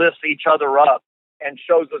way that lifts each other up and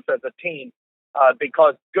shows us as a team,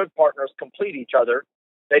 because good partners complete each other.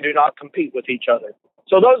 They do not compete with each other.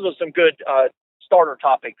 So those are some good starter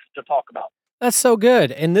topics to talk about. That's so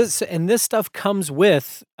good. And this stuff comes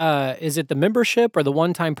with, is it the membership or the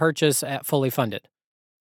one-time purchase at Fully Funded?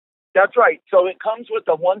 That's right. So it comes with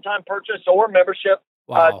a one-time purchase or membership.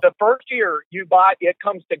 Wow. The first year you buy, it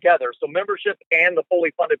comes together. So membership and the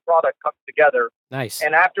Fully Funded product comes together. Nice.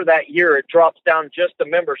 And after that year, it drops down just the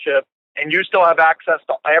membership, and you still have access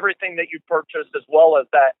to everything that you purchased, as well as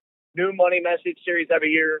that new money message series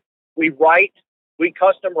every year. We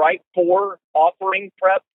custom write 4 offering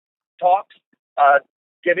prep talks,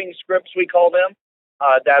 giving scripts, we call them,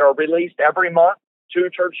 that are released every month to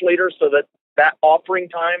church leaders, so that offering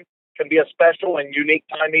time can be a special and unique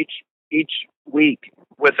time each week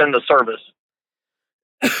within the service.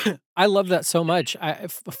 I love that so much.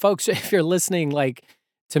 Folks, if you're listening, like,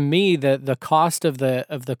 to me, the cost of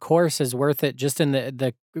the course is worth it, just in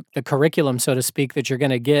the curriculum, so to speak, that you're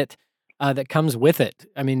going to get, that comes with it.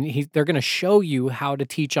 I mean, they're going to show you how to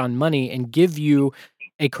teach on money and give you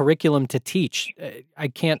a curriculum to teach. I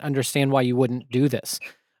can't understand why you wouldn't do this.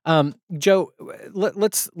 Joe,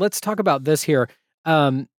 let's talk about this here.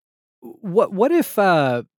 What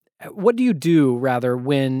do you do, rather,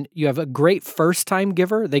 when you have a great first-time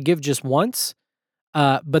giver? They give just once,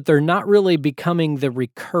 but they're not really becoming the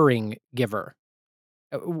recurring giver.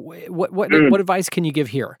 What advice can you give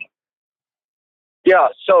here? Yeah,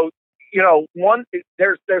 so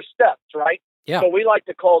there's steps, right? Yeah. So we like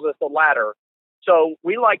to call this a ladder. So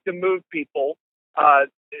we like to move people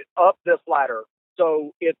up this ladder.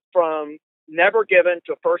 So it's from never given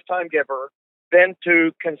to first-time giver, then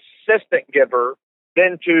to consistent giver,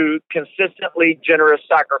 then to consistently generous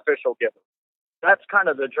sacrificial giver. That's kind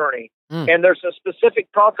of the journey. And there's a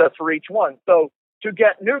specific process for each one. So to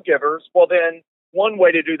get new givers, well, then one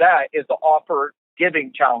way to do that is to offer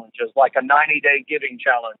giving challenges, like a 90-day giving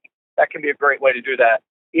challenge. That can be a great way to do that.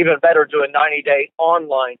 Even better, do a 90-day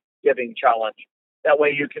online giving challenge. That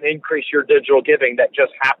way you can increase your digital giving that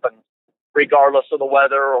just happens regardless of the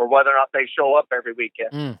weather or whether or not they show up every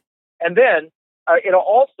weekend. And then it'll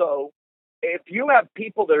also, if you have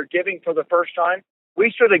people that are giving for the first time, we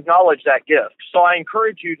should acknowledge that gift. So I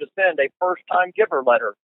encourage you to send a first-time giver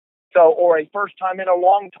letter, or a first-time and a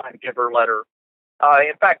long-time giver letter.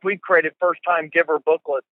 In fact, we've created first-time giver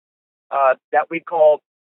booklets that we call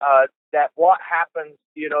that what happens,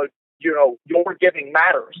 your giving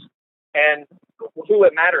matters, and who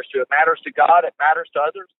it matters to. It matters to God, it matters to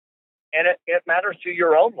others, and it matters to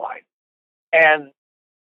your own life. And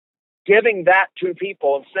giving that to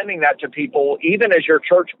people and sending that to people, even as your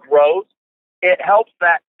church grows, it helps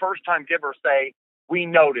that first-time giver say, we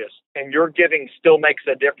noticed, and your giving still makes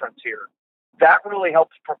a difference here. That really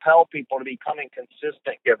helps propel people to becoming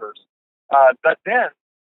consistent givers. But then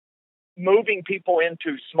moving people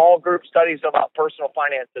into small group studies about personal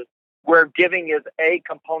finances, where giving is a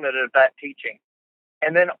component of that teaching.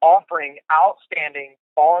 And then offering outstanding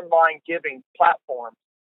online giving platforms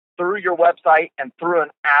through your website and through an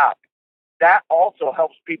app that also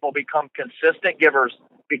helps people become consistent givers,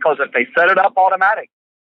 because if they set it up automatic,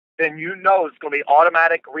 then you know it's going to be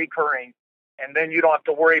automatic recurring. And then you don't have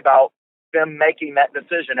to worry about them making that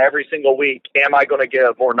decision every single week. Am I going to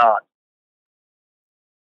give or not?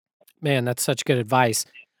 Man, that's such good advice.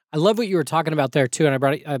 I love what you were talking about there too, and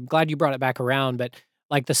I'm glad you brought it back around. But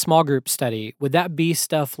like the small group study, would that be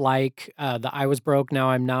stuff like the I Was Broke, Now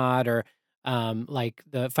I'm Not, or like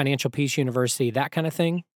the Financial Peace University, that kind of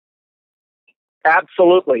thing?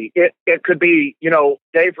 Absolutely. It could be,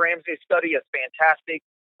 Dave Ramsey's study is fantastic.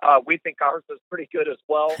 We think ours is pretty good as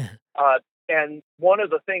well. And one of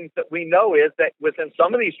the things that we know is that within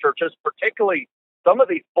some of these churches, particularly some of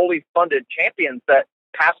these fully funded champions that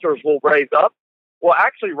pastors will raise up, will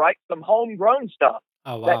actually write some homegrown stuff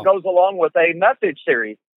that goes along with a message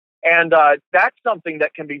series. And that's something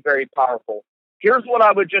that can be very powerful. Here's what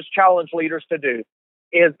I would just challenge leaders to do,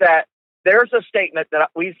 is that there's a statement that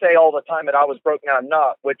we say all the time at I Was Broke, Now I'm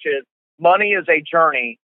Not, which is money is a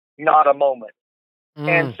journey, not a moment.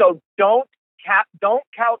 And so don't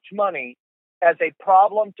couch money as a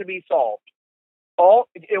problem to be solved.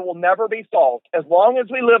 It will never be solved. As long as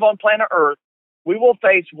we live on planet Earth, we will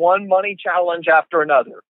face one money challenge after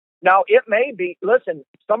another. Now, it may be, listen,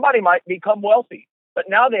 somebody might become wealthy, but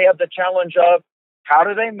now they have the challenge of how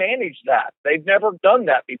do they manage that? They've never done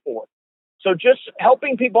that before. So just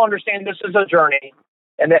helping people understand this is a journey,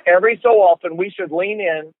 and that every so often we should lean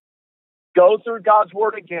in, go through God's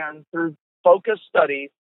Word again, through focused studies,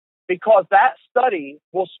 because that study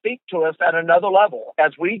will speak to us at another level.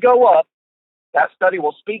 As we go up, that study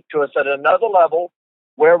will speak to us at another level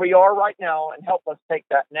where we are right now and help us take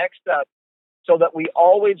that next step, so that we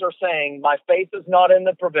always are saying, my faith is not in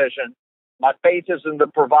the provision. My faith is in the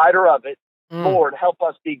provider of it. Lord, help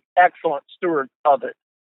us be excellent stewards of it.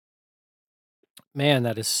 Man,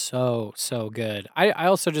 that is so, so good. I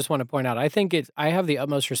also just want to point out, I have the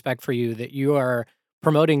utmost respect for you that you are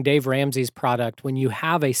promoting Dave Ramsey's product when you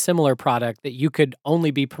have a similar product that you could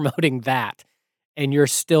only be promoting that, and you're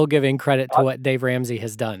still giving credit to what Dave Ramsey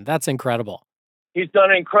has done. That's incredible. He's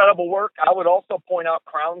done incredible work. I would also point out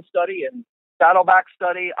Crown Study and Saddleback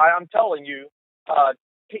Study. I'm telling you,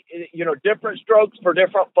 different strokes for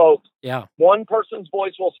different folks. Yeah. One person's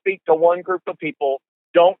voice will speak to one group of people.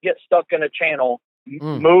 Don't get stuck in a channel.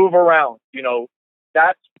 Move around.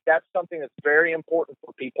 That's something that's very important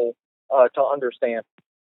for people to understand.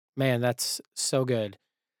 Man, that's so good.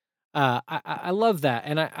 I love that,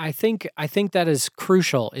 and I think that is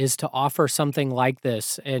crucial, is to offer something like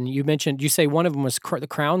this. And you say one of them was the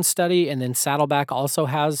Crown Study, and then Saddleback also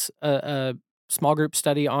has a small group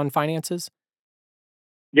study on finances.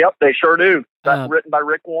 Yep, they sure do. That's written by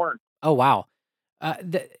Rick Warren. Oh wow.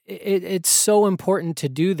 It's so important to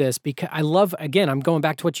do this, because I love, again, I'm going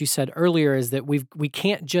back to what you said earlier, is that we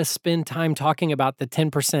can't just spend time talking about the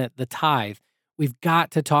 10%, the tithe. We've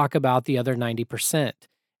got to talk about the other 90%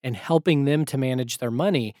 and helping them to manage their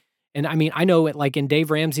money. And I mean, I know it, like in Dave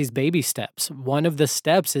Ramsey's baby steps, one of the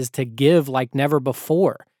steps is to give like never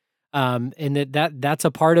before. And that's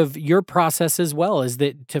a part of your process as well, is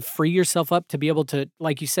that to free yourself up to be able to,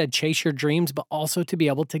 like you said, chase your dreams, but also to be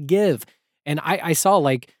able to give. And I saw,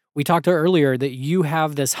 like we talked earlier, that you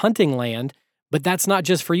have this hunting land, but that's not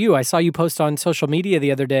just for you. I saw you post on social media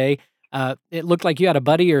the other day. It looked like you had a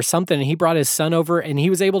buddy or something, and he brought his son over, and he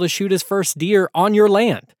was able to shoot his first deer on your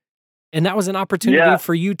land. And that was an opportunity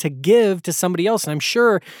for you to give to somebody else. And I'm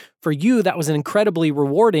sure for you, that was incredibly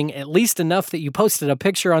rewarding, at least enough that you posted a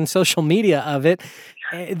picture on social media of it.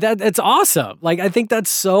 That's awesome. Like, I think that's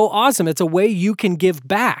so awesome. It's a way you can give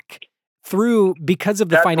back because of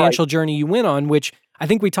the financial journey you went on, which I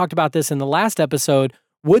think we talked about this in the last episode.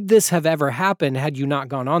 Would this have ever happened had you not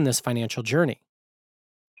gone on this financial journey?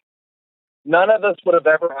 None of this would have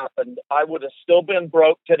ever happened. I would have still been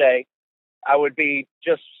broke today. I would be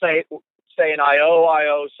just saying, I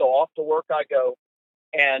owe, so off to work I go.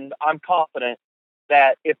 And I'm confident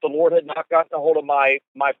that if the Lord had not gotten a hold of my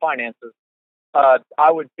finances, I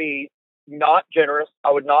would be not generous.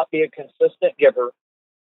 I would not be a consistent giver.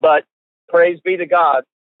 But praise be to God,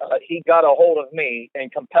 he got a hold of me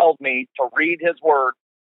and compelled me to read his word,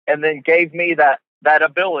 and then gave me that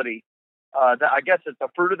ability. That I guess it's the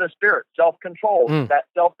fruit of the Spirit, self-control, that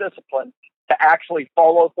self-discipline, to actually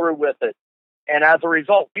follow through with it. And as a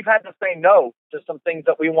result, we've had to say no to some things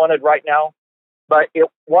that we wanted right now. But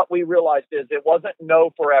what we realized is it wasn't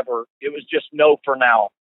no forever. It was just no for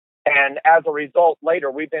now. And as a result, later,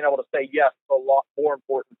 we've been able to say yes to a lot more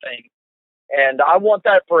important things. And I want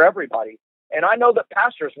that for everybody. And I know that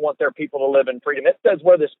pastors want their people to live in freedom. It says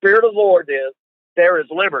where the Spirit of the Lord is, there is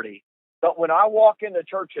liberty. But when I walk into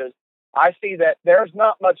churches, I see that there's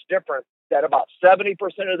not much difference that about 70%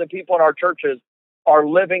 of the people in our churches are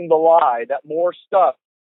living the lie that more stuff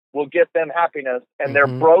will get them happiness, and they're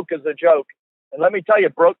broke as a joke. And let me tell you,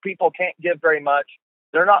 broke people can't give very much.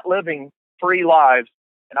 They're not living free lives,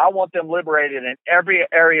 and I want them liberated in every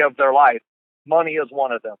area of their life. Money is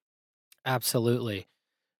one of them. Absolutely.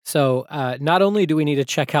 So not only do we need to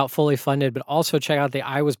check out Fully Funded, but also check out the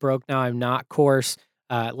I Was Broke, Now I'm Not course.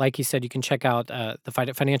 Like you said, you can check out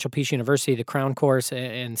the Financial Peace University, the Crown course,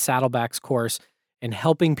 and Saddleback's course, and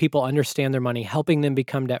helping people understand their money, helping them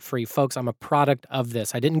become debt-free. Folks, I'm a product of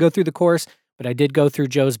this. I didn't go through the course, but I did go through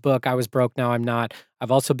Joe's book, I Was Broke, Now I'm Not.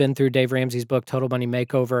 I've also been through Dave Ramsey's book, Total Money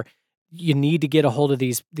Makeover. You need to get a hold of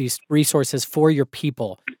these resources for your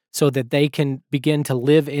people so that they can begin to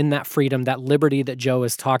live in that freedom, that liberty that Joe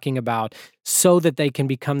is talking about, so that they can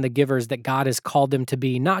become the givers that God has called them to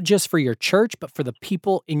be, not just for your church, but for the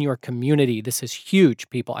people in your community. This is huge,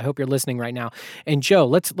 people. I hope you're listening right now. And Joe,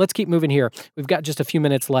 let's keep moving here. We've got just a few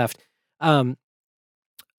minutes left. One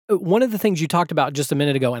of the things you talked about just a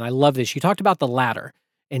minute ago, and I love this, you talked about the ladder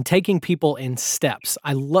and taking people in steps.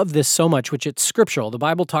 I love this so much, which it's scriptural. The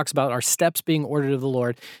Bible talks about our steps being ordered of the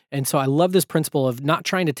Lord. And so I love this principle of not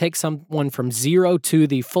trying to take someone from zero to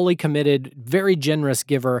the fully committed, very generous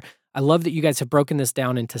giver. I love that you guys have broken this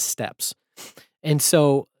down into steps. And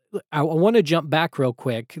so I want to jump back real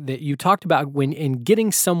quick that you talked about when in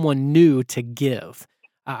getting someone new to give.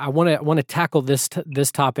 I want to tackle this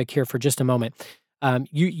topic here for just a moment.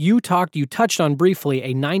 You touched on briefly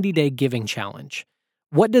a 90-day giving challenge.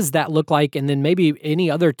 What does that look like? And then maybe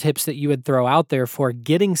any other tips that you would throw out there for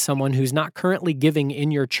getting someone who's not currently giving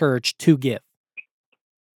in your church to give?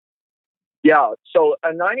 Yeah, so a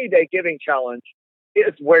 90-day giving challenge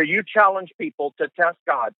is where you challenge people to test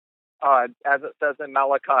God, as it says in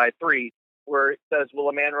Malachi 3, where it says, will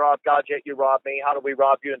a man rob God, yet you rob me? How do we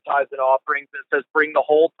rob you in tithes and offerings? It says, bring the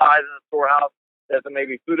whole tithe in the storehouse. It says, there may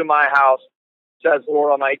be food in my house. It says,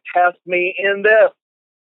 Lord, might test me in this.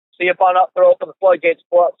 See if I not throw open the floodgates,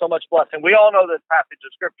 pour out so much blessing. We all know this passage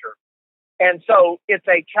of scripture. And so it's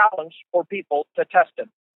a challenge for people to test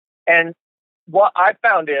him. And what I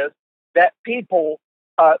found is that people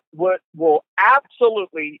will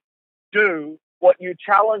absolutely do what you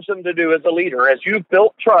challenge them to do as a leader. As you've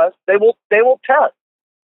built trust, they will test.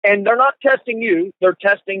 And they're not testing you, they're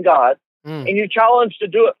testing God. And you challenge to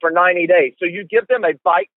do it for 90 days. So you give them a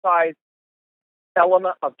bite-sized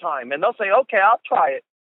element of time. And they'll say, okay, I'll try it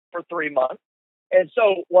for 3 months. And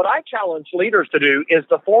so what I challenge leaders to do is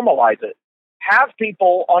to formalize it. Have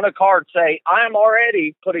people on a card say, I am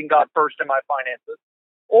already putting God first in my finances.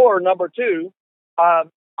 Or number two, I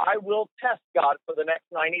will test God for the next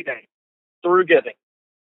 90 days through giving.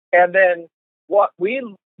 And then what we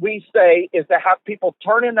say is to have people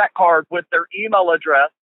turn in that card with their email address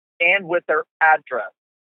and with their address.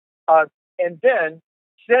 And then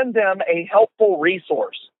send them a helpful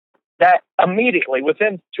resource that immediately,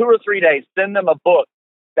 within 2 or 3 days, send them a book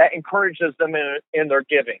that encourages them in their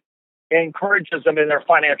giving, encourages them in their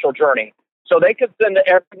financial journey. So they could send to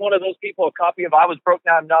every one of those people a copy of I Was Broke,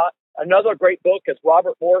 Now I'm Not. Another great book is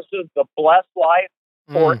Robert Morris's The Blessed Life,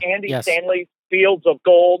 or Andy Stanley's Fields of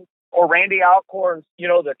Gold, or Randy Alcorn's,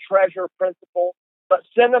 The Treasure Principle. But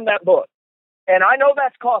send them that book. And I know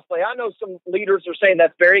that's costly. I know some leaders are saying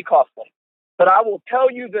that's very costly. But I will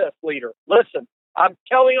tell you this, leader. Listen, I'm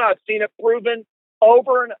telling you, I've seen it proven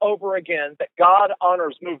over and over again that God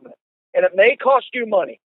honors movement. And it may cost you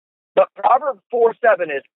money, but Proverbs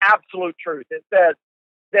 4:7 is absolute truth. It says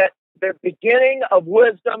that the beginning of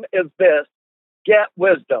wisdom is this: get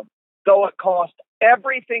wisdom. Though it costs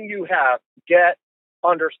everything you have, get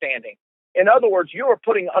understanding. In other words, you are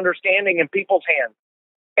putting understanding in people's hands.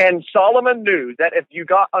 And Solomon knew that if you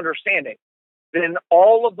got understanding, then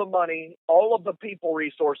all of the money, all of the people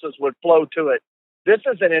resources would flow to it. This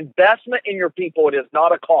is an investment in your people. It is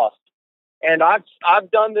not a cost. And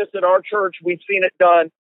I've done this at our church. We've seen it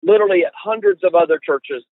done literally at hundreds of other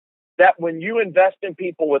churches, that when you invest in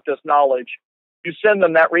people with this knowledge, you send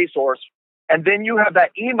them that resource, and then you have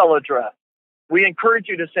that email address. We encourage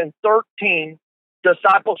you to send 13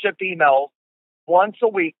 discipleship emails once a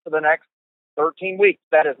week for the next 13 weeks.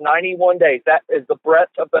 That is 91 days. That is the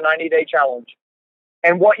breadth of the 90-day challenge.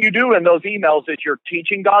 And what you do in those emails is you're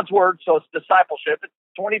teaching God's word, so it's discipleship. It's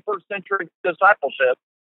 21st century discipleship.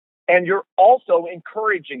 And you're also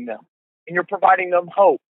encouraging them, and you're providing them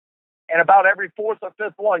hope. And about every fourth or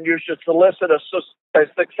fifth one, you should solicit a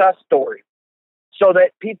success story so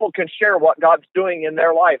that people can share what God's doing in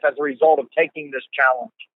their life as a result of taking this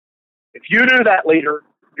challenge. If you do that, leader,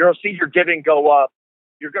 you're going to see your giving go up.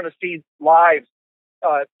 You're going to see lives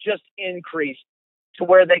just increase to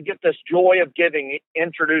where they get this joy of giving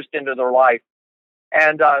introduced into their life.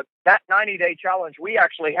 And that 90-day challenge, we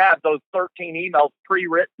actually have those 13 emails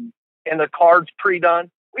pre-written and the cards pre-done.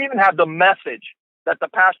 We even have the message that the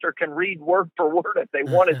pastor can read word for word if they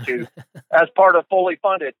wanted to as part of Fully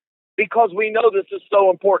Funded, because we know this is so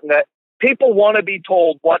important that people want to be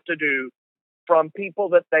told what to do from people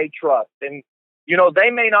that they trust. And, they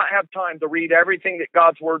may not have time to read everything that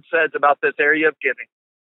God's word says about this area of giving,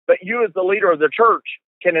 but you as the leader of the church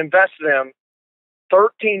can invest them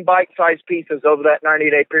 13 bite-sized pieces over that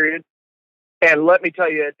 90-day period. And let me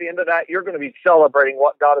tell you, at the end of that, you're going to be celebrating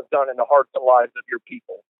what God has done in the hearts and lives of your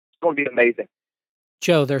people. It's going to be amazing.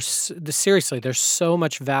 Joe, there's so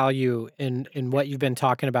much value in what you've been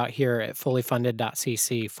talking about here at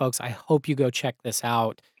fullyfunded.cc. Folks, I hope you go check this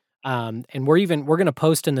out. And we're going to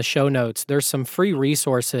post in the show notes. There's some free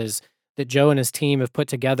resources that Joe and his team have put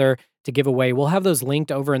together to give away. We'll have those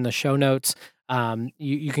linked over in the show notes.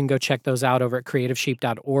 You can go check those out over at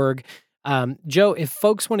creativesheep.org. Joe, if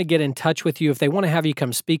folks want to get in touch with you, if they want to have you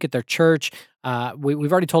come speak at their church,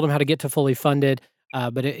 we've already told them how to get to Fully Funded.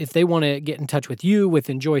 But if they want to get in touch with you, with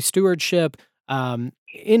Enjoy Stewardship,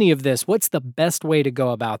 any of this, what's the best way to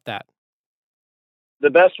go about that? The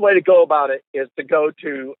best way to go about it is to go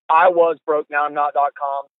to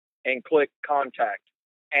iwasbrokenowimnot.com and click contact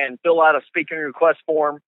and fill out a speaking request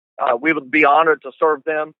form. We would be honored to serve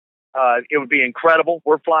them. It would be incredible.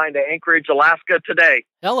 We're flying to Anchorage, Alaska today.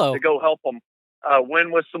 Hello. To go help them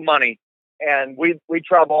win with some money. And we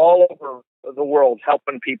travel all over the world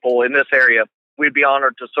helping people in this area. We'd be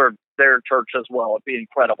honored to serve their church as well. It'd be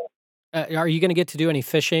incredible. Are you going to get to do any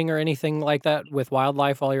fishing or anything like that with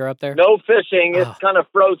wildlife while you're up there? No fishing. It's kind of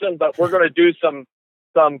frozen, but we're going to do some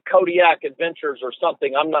Kodiak adventures or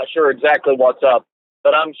something. I'm not sure exactly what's up,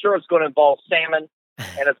 but I'm sure it's going to involve salmon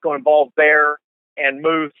and it's going to involve bear and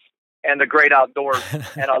moose and the great outdoors.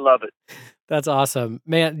 And I love it. That's awesome.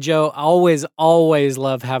 Man, Joe, always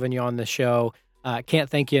love having you on the show. Can't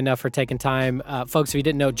thank you enough for taking time. Folks, if you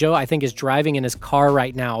didn't know, Joe, I think, is driving in his car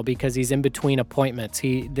right now because he's in between appointments.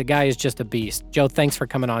 The guy is just a beast. Joe, thanks for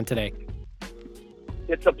coming on today.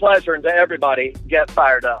 It's a pleasure. And to everybody, get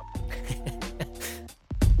fired up.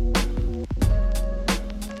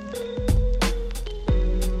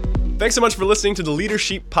 Thanks so much for listening to the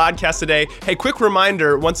Leadership Podcast today. Hey, quick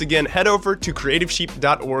reminder, once again, head over to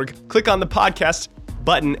creativesheep.org, click on the podcast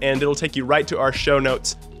button, and it'll take you right to our show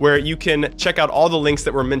notes where you can check out all the links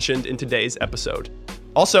that were mentioned in today's episode.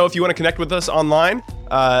 Also, if you want to connect with us online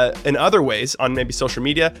in other ways on maybe social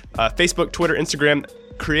media, Facebook, Twitter, Instagram,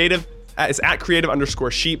 creative is at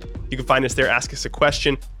creative_sheep. You can find us there, ask us a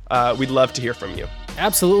question. We'd love to hear from you.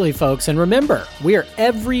 Absolutely, folks. And remember, we are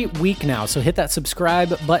every week now, so hit that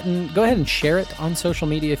subscribe button. Go ahead and share it on social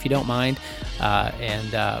media if you don't mind.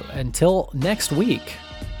 And until next week,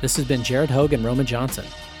 this has been Jared Hogue and Roman Johnson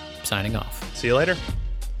signing off. See you later.